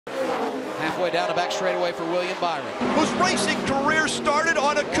briefly down the back straightaway for William Byron, whose racing career started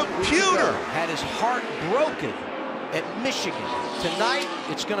on a computer. Had his heart broken at Michigan. Tonight,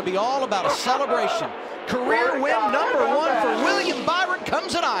 it's going to be all about a celebration. Career win number 1 for William Byron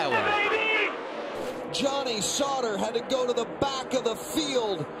comes at Iowa. Johnny Sauter had to go to the back of the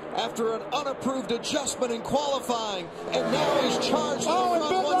field after an unapproved adjustment in qualifying, and now he's charged in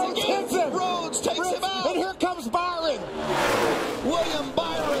front once again. Rhodes takes him out, and here comes Byron. William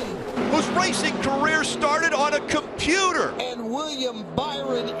Byron, whose racing career started on a computer. And William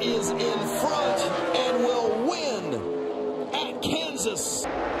Byron is in front and will win at Kansas.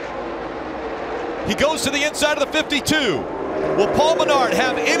 He goes to the inside of the 52. Will Paul Menard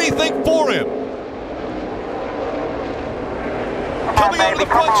have anything for him? Coming over the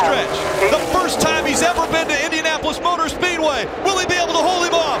front stretch, the first time he's ever been to Indianapolis Motor Speedway. Will he be able to hold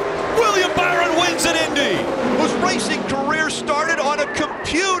him off? William Byron wins at Indy. Whose racing career started on a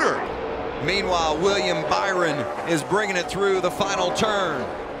computer. Meanwhile, William Byron is bringing it through the final turn.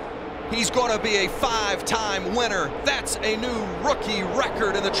 He's going to be a 5-time winner. That's a new rookie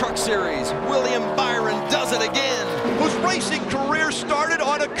record in the Truck Series. William Byron does it again. Whose racing career started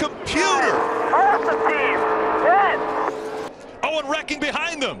on a computer. Awesome team. Good. Owen wrecking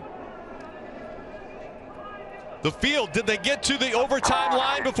behind them. The field, did they get to the overtime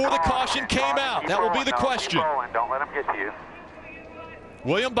line before the caution came out? That will be the question. Don't let them get to you.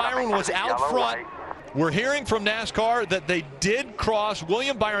 William Byron was out front. We're hearing from NASCAR that they did cross.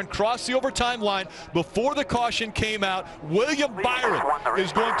 William Byron crossed the overtime line before the caution came out. William Byron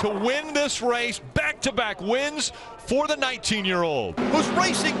is going to win this race. Back-to-back wins for the 19-year-old. Whose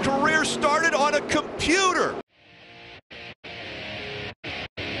racing career started on a computer.